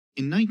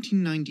In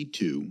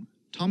 1992,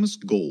 Thomas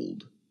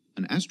Gold,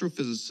 an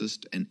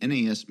astrophysicist and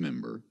NAS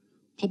member,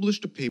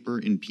 published a paper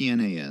in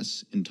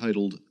PNAS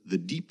entitled The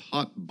Deep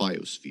Hot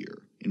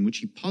Biosphere, in which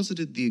he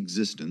posited the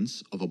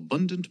existence of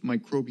abundant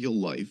microbial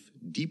life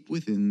deep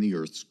within the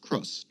Earth's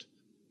crust.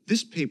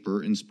 This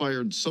paper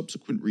inspired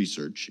subsequent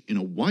research in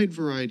a wide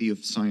variety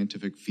of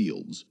scientific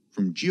fields,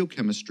 from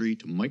geochemistry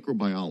to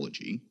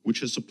microbiology, which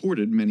has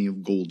supported many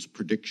of Gold's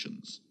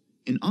predictions.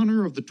 In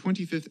honor of the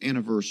 25th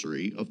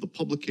anniversary of the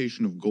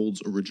publication of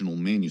Gold's original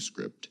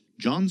manuscript,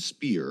 John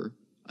Speer,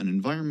 an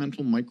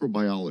environmental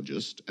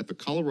microbiologist at the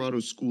Colorado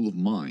School of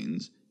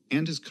Mines,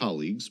 and his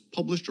colleagues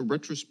published a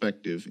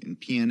retrospective in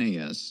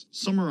PNAS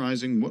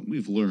summarizing what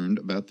we've learned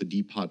about the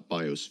Deep Hot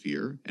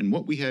Biosphere and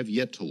what we have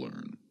yet to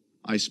learn.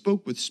 I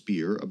spoke with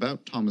Speer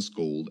about Thomas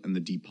Gold and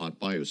the Deep Hot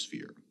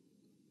Biosphere.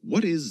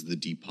 What is the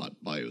Deep Hot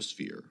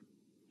Biosphere?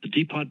 The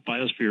Deep Hot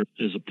Biosphere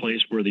is a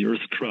place where the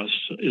Earth's crust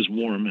is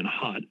warm and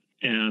hot,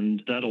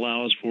 and that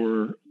allows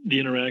for the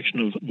interaction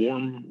of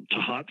warm to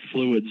hot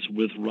fluids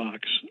with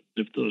rocks.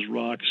 If those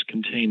rocks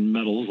contain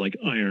metals like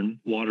iron,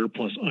 water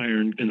plus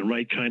iron in the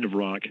right kind of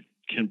rock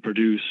can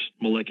produce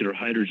molecular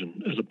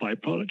hydrogen as a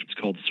byproduct. It's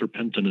called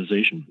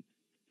serpentinization.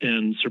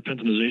 And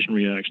serpentinization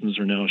reactions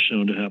are now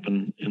shown to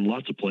happen in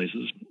lots of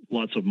places.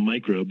 Lots of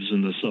microbes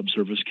in the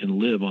subsurface can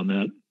live on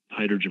that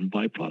hydrogen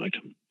byproduct.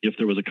 If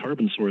there was a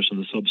carbon source in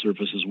the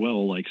subsurface as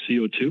well, like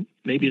CO2,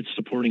 maybe it's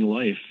supporting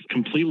life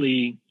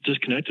completely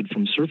disconnected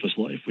from surface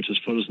life, which is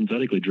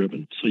photosynthetically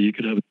driven. So you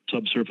could have a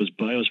subsurface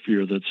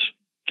biosphere that's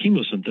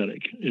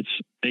kino-synthetic. It's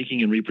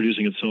making and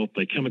reproducing itself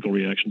by chemical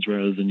reactions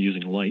rather than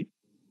using light.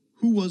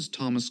 Who was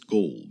Thomas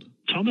Gold?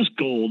 Thomas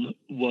Gold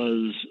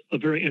was a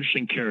very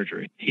interesting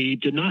character. He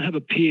did not have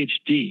a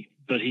PhD,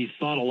 but he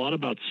thought a lot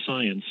about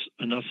science,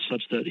 enough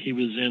such that he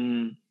was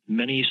in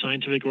many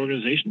scientific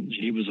organizations.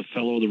 He was a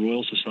fellow of the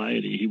Royal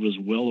Society. He was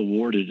well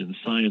awarded in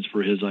science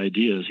for his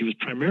ideas. He was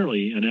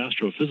primarily an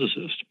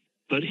astrophysicist,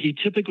 but he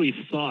typically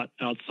thought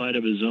outside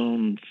of his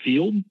own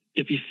field.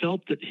 If he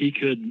felt that he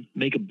could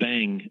make a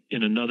bang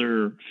in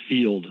another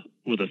field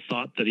with a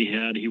thought that he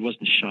had, he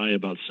wasn't shy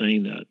about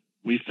saying that.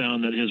 We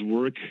found that his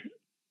work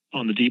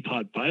on the Deep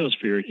Hot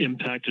Biosphere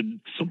impacted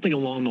something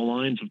along the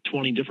lines of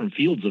 20 different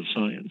fields of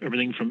science,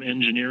 everything from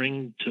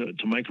engineering to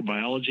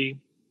microbiology.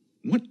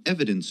 What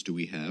evidence do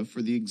we have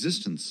for the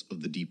existence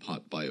of the Deep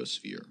Hot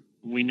Biosphere?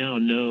 We now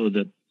know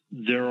that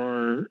there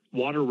are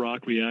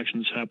water-rock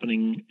reactions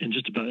happening in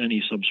just about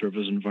any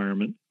subsurface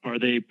environment. Are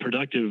they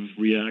productive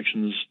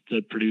reactions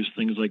that produce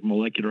things like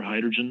molecular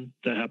hydrogen?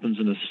 That happens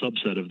in a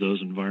subset of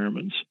those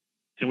environments.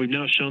 And we've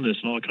now shown this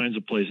in all kinds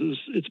of places.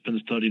 It's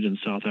been studied in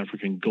South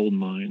African gold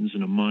mines,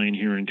 in a mine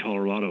here in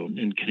Colorado,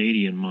 in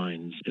Canadian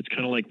mines. It's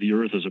kind of like the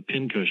Earth as a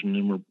pincushion,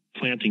 and we're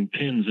planting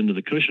pins into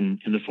the cushion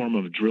in the form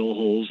of drill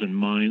holes and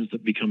mines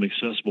that become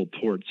accessible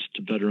ports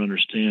to better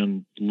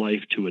understand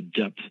life to a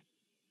depth.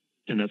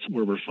 And that's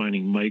where we're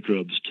finding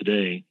microbes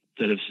today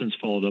that have since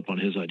followed up on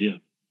his idea.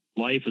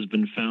 Life has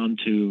been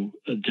found to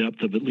a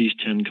depth of at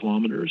least 10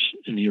 kilometers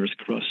in the Earth's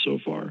crust so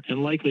far,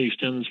 and likely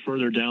extends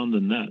further down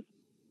than that.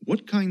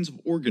 What kinds of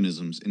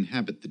organisms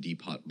inhabit the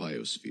Deep Hot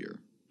Biosphere?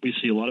 We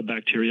see a lot of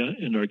bacteria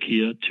and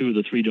Archaea, two of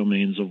the three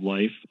domains of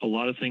life. A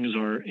lot of things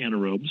are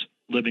anaerobes,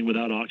 living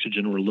without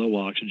oxygen or low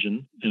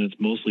oxygen, and it's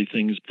mostly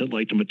things that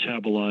like to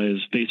metabolize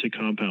basic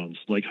compounds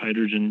like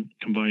hydrogen,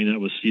 combining that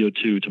with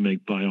CO2 to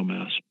make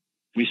biomass.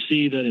 We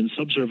see that in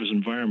subsurface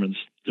environments,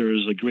 there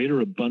is a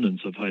greater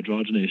abundance of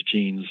hydrogenase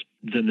genes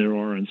than there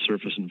are in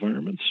surface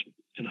environments.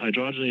 And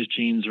hydrogenase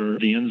genes are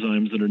the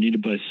enzymes that are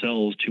needed by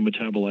cells to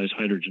metabolize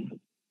hydrogen.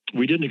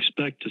 We didn't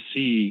expect to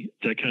see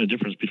that kind of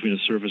difference between a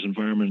surface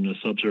environment and a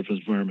subsurface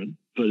environment,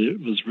 but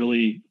it was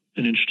really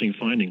an interesting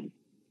finding.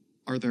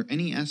 Are there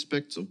any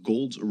aspects of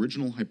Gold's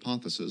original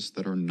hypothesis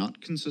that are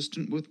not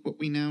consistent with what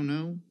we now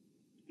know?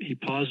 He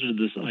posited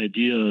this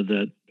idea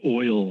that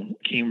oil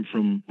came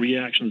from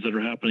reactions that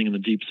are happening in the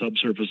deep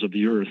subsurface of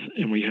the Earth,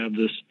 and we have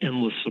this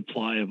endless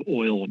supply of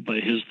oil by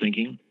his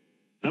thinking.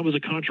 That was a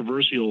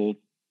controversial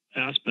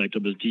aspect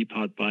of his Deep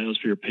Hot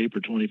Biosphere paper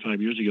 25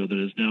 years ago that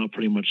has now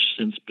pretty much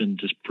since been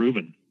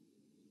disproven.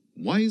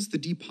 Why is the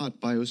Deep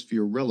Hot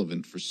Biosphere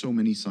relevant for so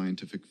many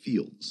scientific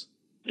fields?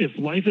 If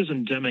life is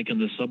endemic in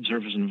the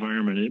subsurface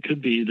environment, it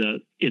could be that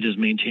it is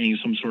maintaining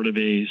some sort of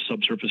a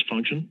subsurface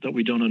function that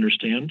we don't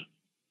understand,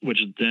 which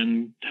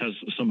then has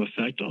some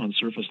effect on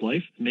surface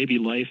life. Maybe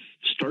life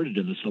started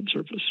in the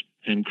subsurface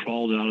and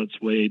crawled out its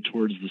way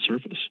towards the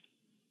surface.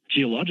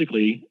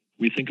 Geologically,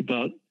 we think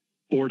about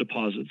ore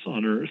deposits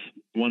on Earth.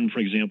 One, for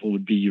example,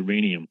 would be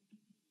uranium.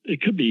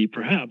 It could be,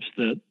 perhaps,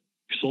 that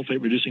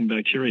sulfate-reducing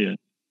bacteria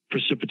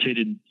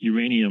precipitated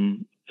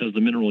uranium as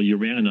the mineral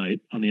uraninite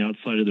on the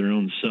outside of their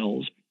own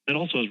cells. That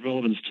also has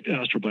relevance to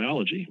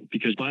astrobiology,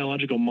 because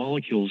biological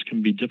molecules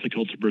can be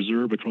difficult to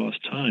preserve across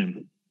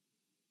time,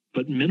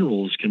 but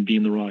minerals can be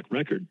in the rock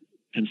record.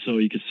 And so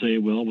you could say,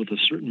 well, with a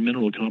certain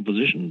mineral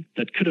composition,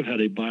 that could have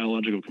had a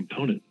biological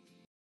component.